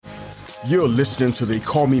You're listening to the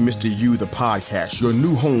Call Me Mr. You, the podcast, your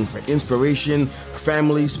new home for inspiration,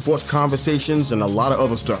 family, sports conversations, and a lot of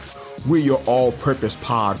other stuff. We're your all-purpose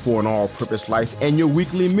pod for an all-purpose life and your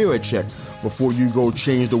weekly mirror check before you go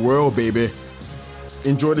change the world, baby.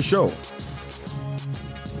 Enjoy the show.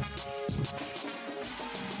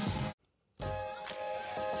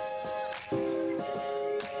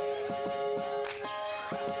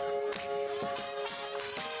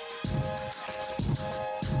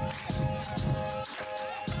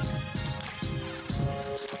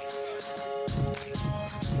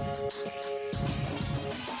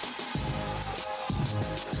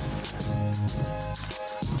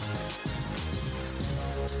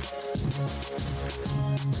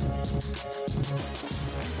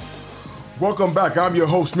 Welcome back. I'm your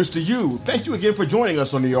host, Mr. You. Thank you again for joining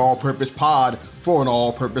us on the All-Purpose Pod for an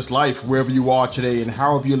all-purpose life, wherever you are today and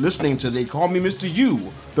however you're listening today. Call me Mr.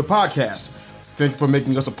 You, the podcast. Thank you for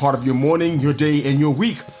making us a part of your morning, your day, and your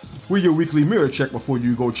week. We're your weekly mirror check before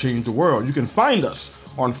you go change the world. You can find us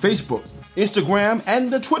on Facebook, Instagram,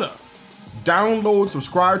 and the Twitter. Download,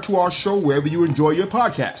 subscribe to our show wherever you enjoy your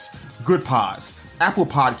podcasts. Good Pods, Apple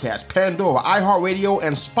Podcasts, Pandora, iHeartRadio,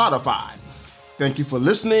 and Spotify. Thank you for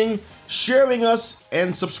listening, sharing us,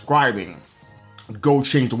 and subscribing. Go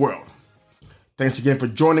change the world. Thanks again for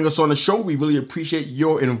joining us on the show. We really appreciate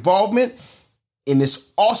your involvement in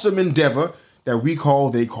this awesome endeavor that we call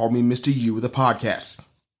They Call Me Mr. You, the podcast.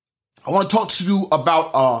 I want to talk to you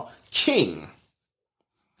about a king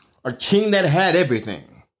that had everything.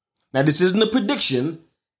 Now, this isn't a prediction.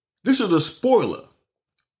 This is a spoiler.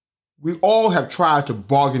 We all have tried to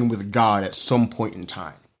bargain with God at some point in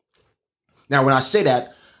time. Now, when I say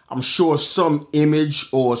that, I'm sure some image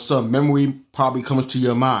or some memory probably comes to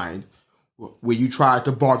your mind where you tried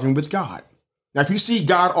to bargain with God. Now, if you see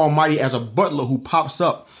God Almighty as a butler who pops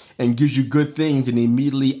up and gives you good things and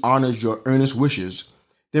immediately honors your earnest wishes,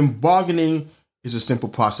 then bargaining is a simple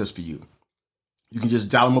process for you. You can just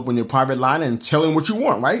dial him up on your private line and tell him what you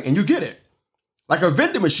want, right? And you get it. Like a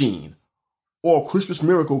vending machine or a Christmas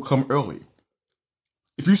miracle come early.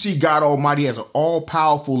 If you see God Almighty as an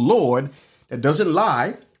all-powerful Lord that doesn't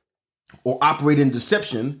lie or operate in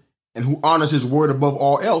deception and who honors his word above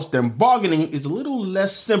all else, then bargaining is a little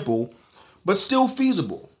less simple, but still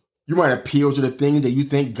feasible. You might appeal to the things that you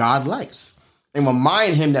think God likes and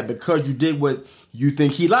remind him that because you did what you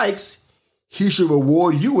think he likes, he should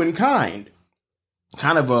reward you in kind.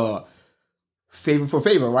 Kind of a favor for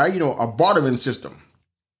favor, right? A bartering system.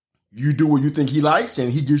 You do what you think he likes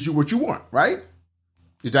and he gives you what you want, right?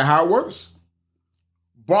 Is that how it works?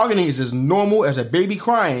 Bargaining is as normal as a baby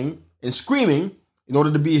crying and screaming in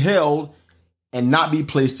order to be held and not be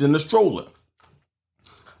placed in the stroller.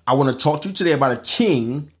 I want to talk to you today about a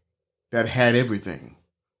king that had everything.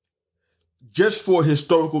 Just for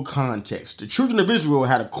historical context, the children of Israel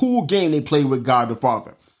had a cool game they played with God the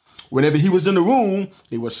Father. Whenever he was in the room,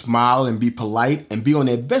 they would smile and be polite and be on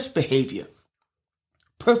their best behavior.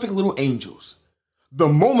 Perfect little angels. The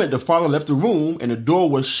moment the Father left the room and the door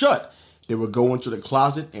was shut, they would go into the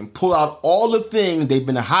closet and pull out all the things they've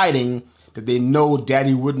been hiding that they know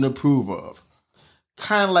Daddy wouldn't approve of.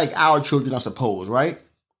 Kind of like our children, I suppose, right?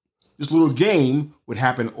 This little game would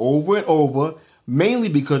happen over and over, mainly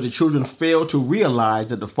because the children failed to realize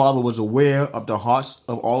that the Father was aware of the hearts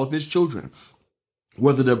of all of his children,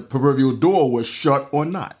 whether the proverbial door was shut or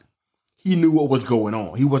not. He knew what was going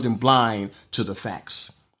on. He wasn't blind to the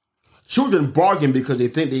facts. Children bargain because they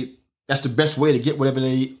think that's the best way to get whatever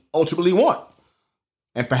they ultimately want,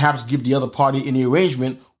 and perhaps give the other party in the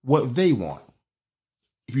arrangement what they want.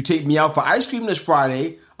 If you take me out for ice cream this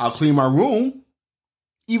Friday, I'll clean my room,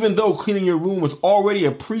 even though cleaning your room was already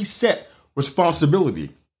a preset responsibility.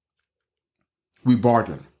 We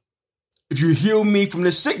bargain. If you heal me from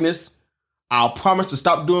this sickness, I'll promise to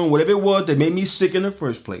stop doing whatever it was that made me sick in the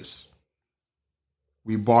first place.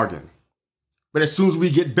 We bargain. But as soon as we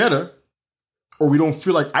get better, or we don't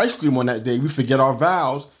feel like ice cream on that day, we forget our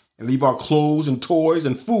vows and leave our clothes and toys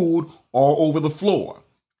and food all over the floor.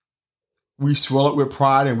 We swell up with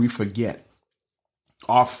pride and we forget.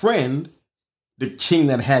 Our friend, the king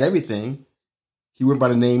that had everything, he went by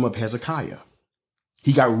the name of Hezekiah.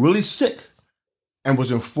 He got really sick and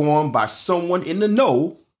was informed by someone in the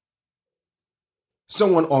know,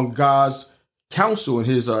 someone on God's council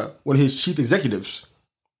and one of his chief executives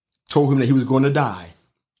told him that he was going to die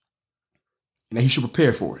and that he should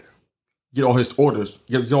prepare for it. Get all his orders,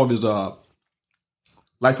 get all his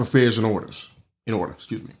life affairs in order.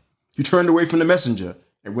 He turned away from the messenger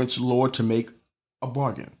and went to the Lord to make a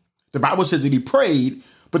bargain. The Bible says that he prayed,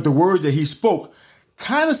 but the words that he spoke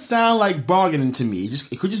kind of sound like bargaining to me.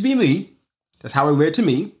 It could just be me. That's how it read to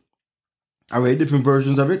me. I read different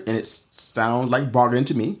versions of it, and it sounds like bargaining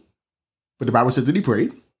to me. But the Bible says that he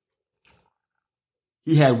prayed.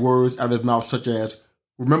 He had words out of his mouth such as,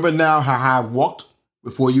 remember now how I walked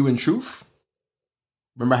before you in truth?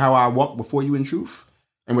 Remember how I walked before you in truth?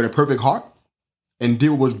 And with a perfect heart? And did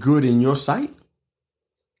what was good in your sight?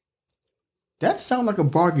 That sounds like a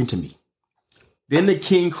bargain to me. Then the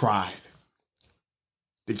king cried.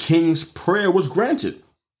 The king's prayer was granted.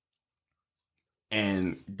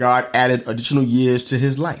 And God added additional years to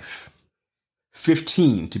his life.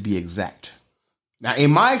 15 to be exact. Now,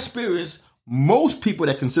 in my experience, most people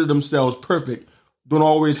that consider themselves perfect don't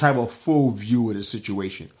always have a full view of the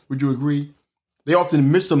situation. Would you agree? They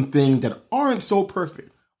often miss some things that aren't so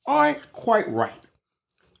perfect, aren't quite right.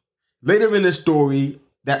 Later in this story,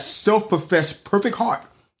 that self-professed perfect heart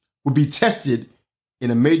will be tested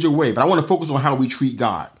in a major way. But I want to focus on how we treat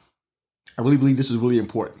God. I really believe this is really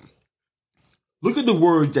important. Look at the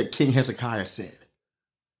words that King Hezekiah said.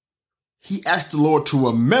 He asked the Lord to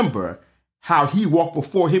remember how he walked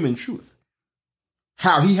before him in truth,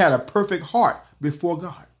 how he had a perfect heart before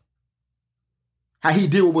God, how he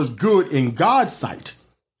did what was good in God's sight.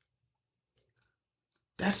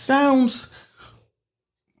 That sounds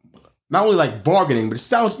not only like bargaining, but it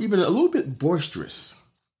sounds even a little bit boisterous.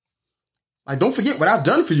 Like, don't forget what I've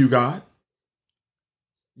done for you, God.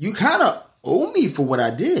 You kind of owe me for what I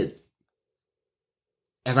did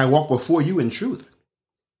as I walk before you in truth.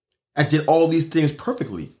 I did all these things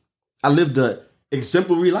perfectly. I lived an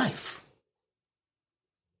exemplary life.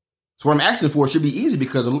 So what I'm asking for should be easy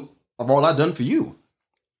because of all I've done for you.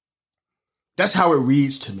 That's how it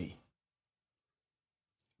reads to me.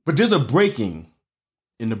 But there's a breaking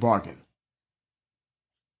in the bargain.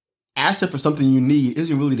 Asking for something you need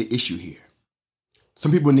isn't really the issue here.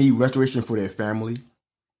 Some people need restoration for their family.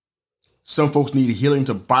 Some folks need healing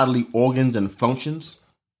to bodily organs and functions.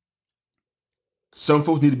 Some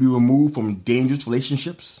folks need to be removed from dangerous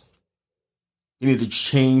relationships. They need to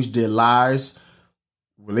change their lives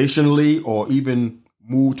relationally or even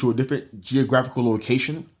move to a different geographical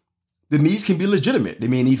location. The needs can be legitimate. They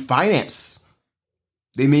may need finance.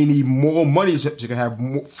 They may need more money so they can have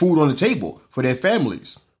more food on the table for their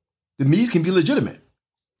families. The needs can be legitimate.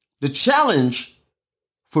 The challenge,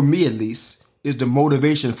 for me at least, is the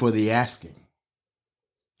motivation for the asking.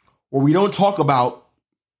 What we don't talk about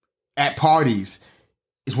at parties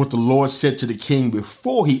is what the Lord said to the king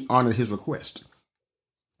before he honored his request.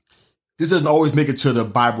 This doesn't always make it to the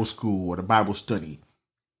Bible school or the Bible study.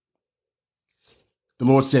 The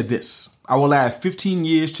Lord said this, I will add 15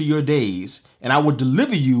 years to your days, and I will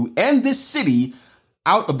deliver you and this city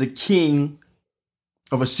out of the king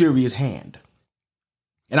of Assyria's hand.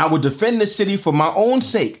 And I will defend this city for my own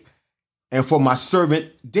sake and for my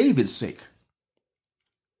servant David's sake.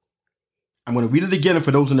 I'm going to read it again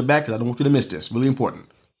for those in the back because I don't want you to miss this. Really important.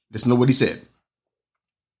 Listen to what he said.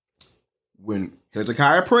 When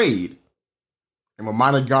Hezekiah prayed and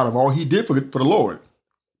reminded God of all he did for the Lord,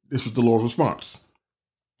 this was the Lord's response.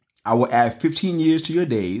 I will add 15 years to your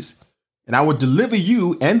days, and I will deliver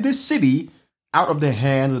you and this city out of the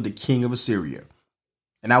hand of the king of Assyria.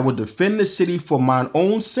 And I will defend the city for mine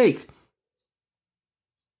own sake,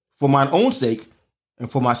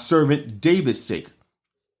 and for my servant David's sake.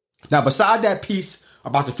 Now, beside that piece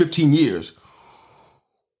about the 15 years,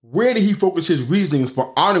 where did he focus his reasonings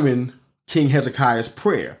for honoring King Hezekiah's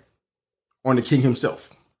prayer on the king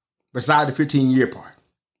himself? Beside the 15-year part.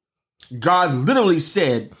 God literally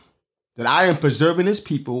said that I am preserving his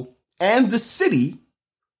people and the city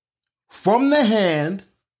from the hand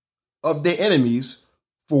of their enemies.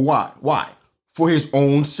 For why? Why? For his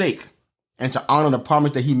own sake and to honor the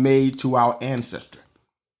promise that he made to our ancestor.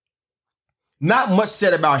 Not much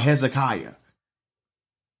said about Hezekiah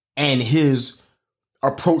and his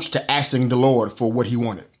approach to asking the Lord for what he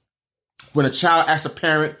wanted. When a child asks a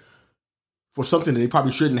parent for something that they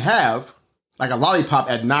probably shouldn't have, like a lollipop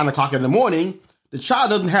at 9 o'clock in the morning, the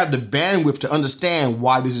child doesn't have the bandwidth to understand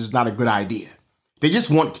why this is not a good idea. They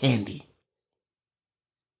just want candy.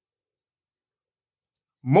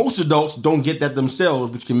 Most adults don't get that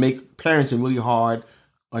themselves, which can make parenting really hard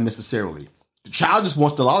unnecessarily. The child just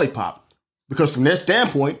wants the lollipop because from their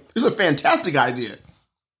standpoint, it's a fantastic idea.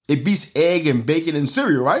 It beats egg and bacon and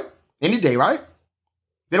cereal, right? Any day, right?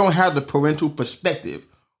 They don't have the parental perspective,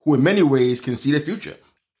 who in many ways can see the future.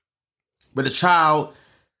 But the child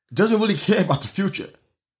doesn't really care about the future.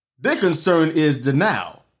 Their concern is the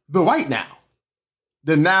now, the right now.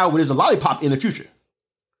 The now where there's a lollipop in the future.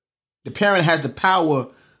 The parent has the power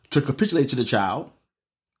to capitulate to the child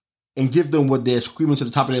and give them what they're screaming to the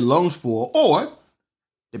top of their lungs for, or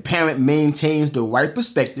the parent maintains the right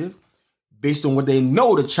perspective, based on what they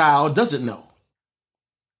know the child doesn't know.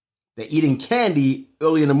 That eating candy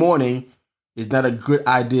early in the morning is not a good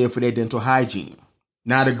idea for their dental hygiene.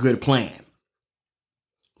 Not a good plan.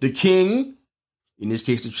 The king, in this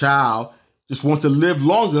case the child, just wants to live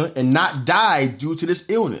longer and not die due to this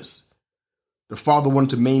illness. The father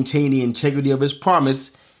wanted to maintain the integrity of his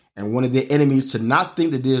promise and wanted their enemies to not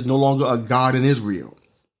think that there is no longer a God in Israel.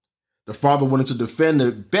 The father wanted to defend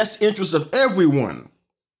the best interests of everyone,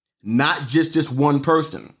 not just this one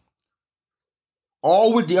person.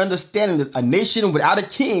 All with the understanding that a nation without a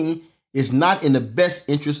king is not in the best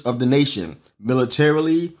interest of the nation,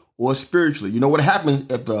 militarily or spiritually. You know what happens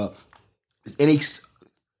if any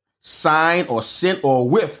sign or scent or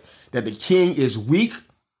whiff that the king is weak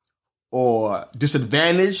or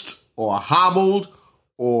disadvantaged or hobbled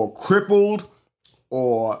or crippled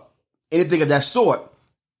or anything of that sort.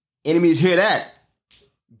 Enemies hear that.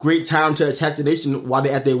 Great time to attack the nation while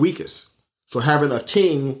they're at their weakest. So having a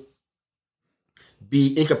king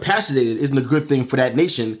be incapacitated isn't a good thing for that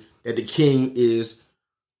nation that the king is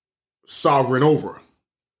sovereign over.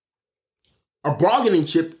 A bargaining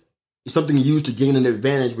chip is something used to gain an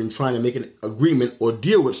advantage when trying to make an agreement or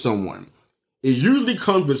deal with someone. It usually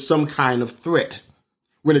comes with some kind of threat.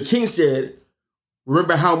 When the king said,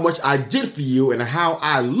 "Remember how much I did for you and how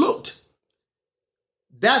I looked,"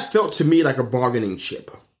 that felt to me like a bargaining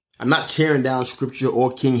chip. I'm not tearing down scripture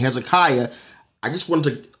or King Hezekiah. I just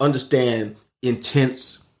wanted to understand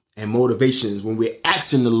intents and motivations when we're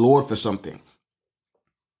asking the Lord for something.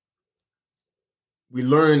 We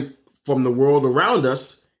learn from the world around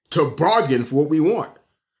us to bargain for what we want.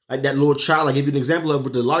 Like that little child I gave you an example of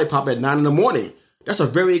with the lollipop at 9 a.m. That's a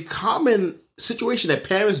very common situation that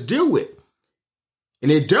parents deal with.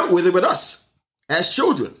 And they dealt with it with us as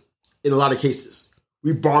children in a lot of cases.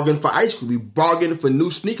 We bargain for ice cream. We bargain for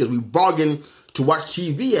new sneakers. We bargain to watch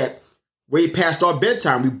TV at way past our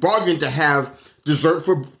bedtime. We bargain to have dessert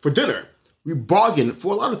for dinner. We bargain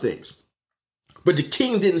for a lot of things. But the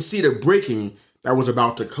king didn't see the breaking that was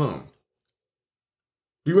about to come.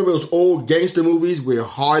 Do you remember those old gangster movies where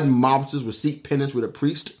hardened mobsters would seek penance with a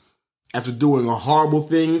priest after doing horrible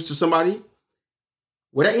things to somebody?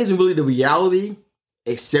 Well, that isn't really the reality,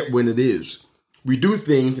 except when it is. We do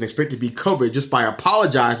things and expect to be covered just by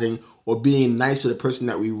apologizing or being nice to the person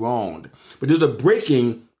that we wronged. But there's a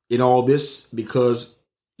breaking in all this because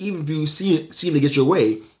even if you seem to get your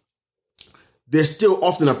way, there's still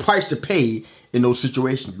often a price to pay in those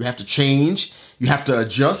situations. You have to change. You have to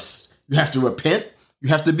adjust. You have to repent. You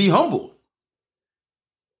have to be humble.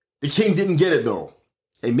 The king didn't get it, though.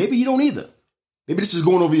 And maybe you don't either. Maybe this is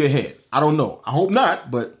going over your head. I don't know. I hope not,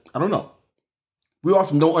 but I don't know. We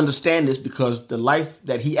often don't understand this because the life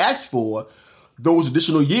that he asked for, those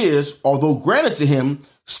additional years, although granted to him,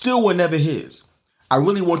 still were never his. I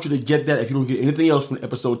really want you to get that if you don't get anything else from the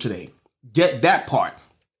episode today. Get that part.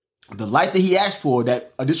 The life that he asked for,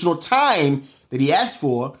 that additional time that he asked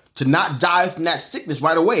for to not die from that sickness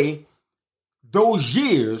right away, those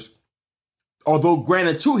years, although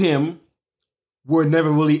granted to him, were never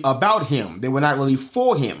really about him. They were not really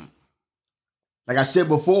for him. Like I said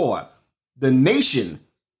before, the nation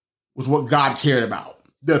was what God cared about.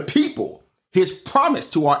 The people, his promise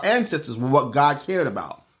to our ancestors, were what God cared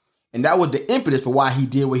about. And that was the impetus for why he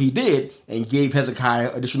did what he did and gave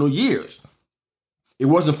Hezekiah additional years. It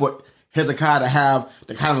wasn't for Hezekiah to have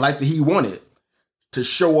the kind of life that he wanted, to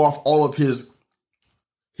show off all of his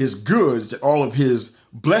goods, all of his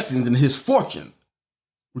blessings and his fortune,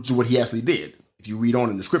 which is what he actually did, if you read on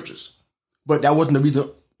in the scriptures. But that wasn't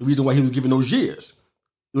the reason why he was given those years.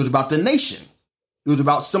 It was about the nation. It was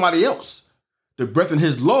about somebody else. The breath in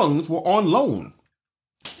his lungs were on loan.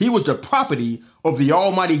 He was the property of the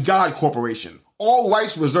Almighty God Corporation, all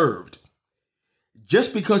rights reserved.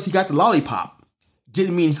 Just because he got the lollipop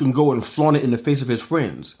didn't mean he could go and flaunt it in the face of his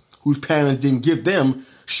friends, whose parents didn't give them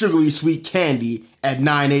sugary sweet candy at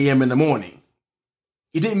 9 a.m. in the morning.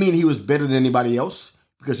 It didn't mean he was better than anybody else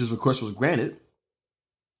because his request was granted.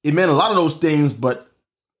 It meant a lot of those things, but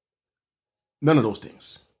none of those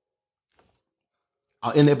things.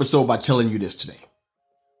 I'll end the episode by telling you this today.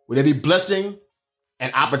 With every blessing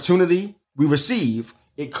and opportunity we receive,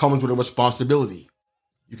 it comes with a responsibility.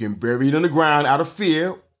 You can bury it in the ground out of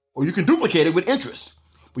fear, or you can duplicate it with interest.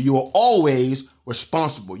 But you are always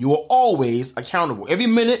responsible. You are always accountable. Every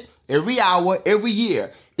minute, every hour, every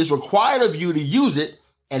year, it's required of you to use it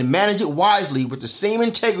and manage it wisely with the same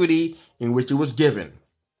integrity in which it was given.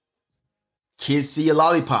 Kids see a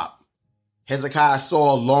lollipop. Hezekiah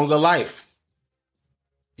saw a longer life.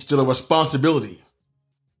 It's still a responsibility.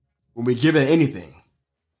 When we're given anything,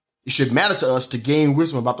 it should matter to us to gain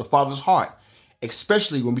wisdom about the Father's heart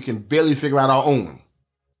especially when we can barely figure out our own.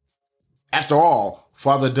 After all,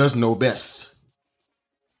 Father does know best.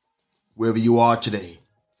 Wherever you are today,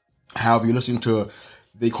 however you're listening to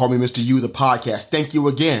They Call Me Mr. You, the podcast, thank you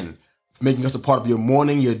again for making us a part of your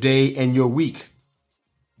morning, your day, and your week.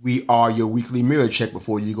 We are your weekly mirror check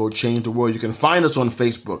before you go change the world. You can find us on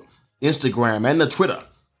Facebook, Instagram, and the Twitter.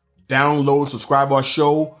 Download, subscribe our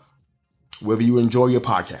show wherever you enjoy your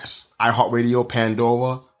podcasts. iHeartRadio,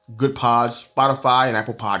 Pandora, Good Pods, Spotify, and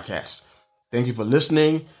Apple Podcasts. Thank you for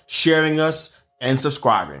listening, sharing us, and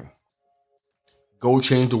subscribing. Go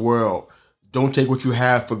change the world. Don't take what you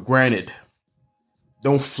have for granted.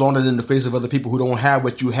 Don't flaunt it in the face of other people who don't have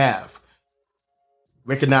what you have.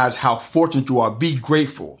 Recognize how fortunate you are. Be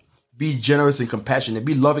grateful. Be generous and compassionate.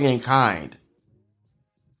 Be loving and kind.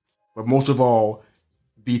 But most of all,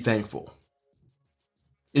 be thankful.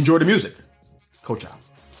 Enjoy the music. Coach out.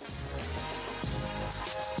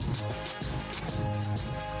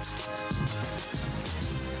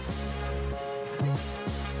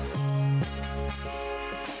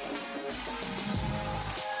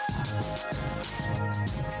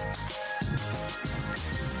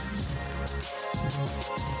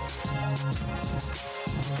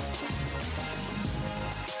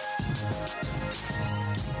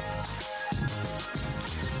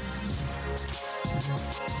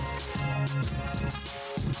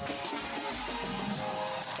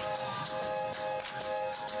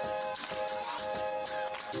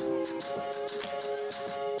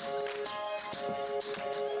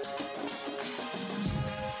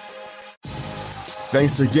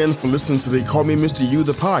 Thanks again for listening to They Call Me Mr. You,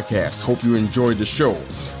 the podcast. Hope you enjoyed the show.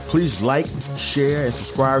 Please like, share, and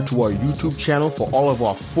subscribe to our YouTube channel for all of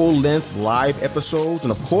our full-length live episodes.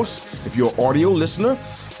 And of course, if you're an audio listener,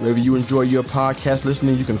 wherever you enjoy your podcast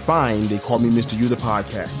listening, you can find They Call Me Mr. You, the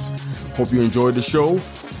podcast. Hope you enjoyed the show.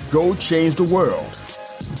 Go change the world.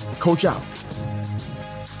 Coach out.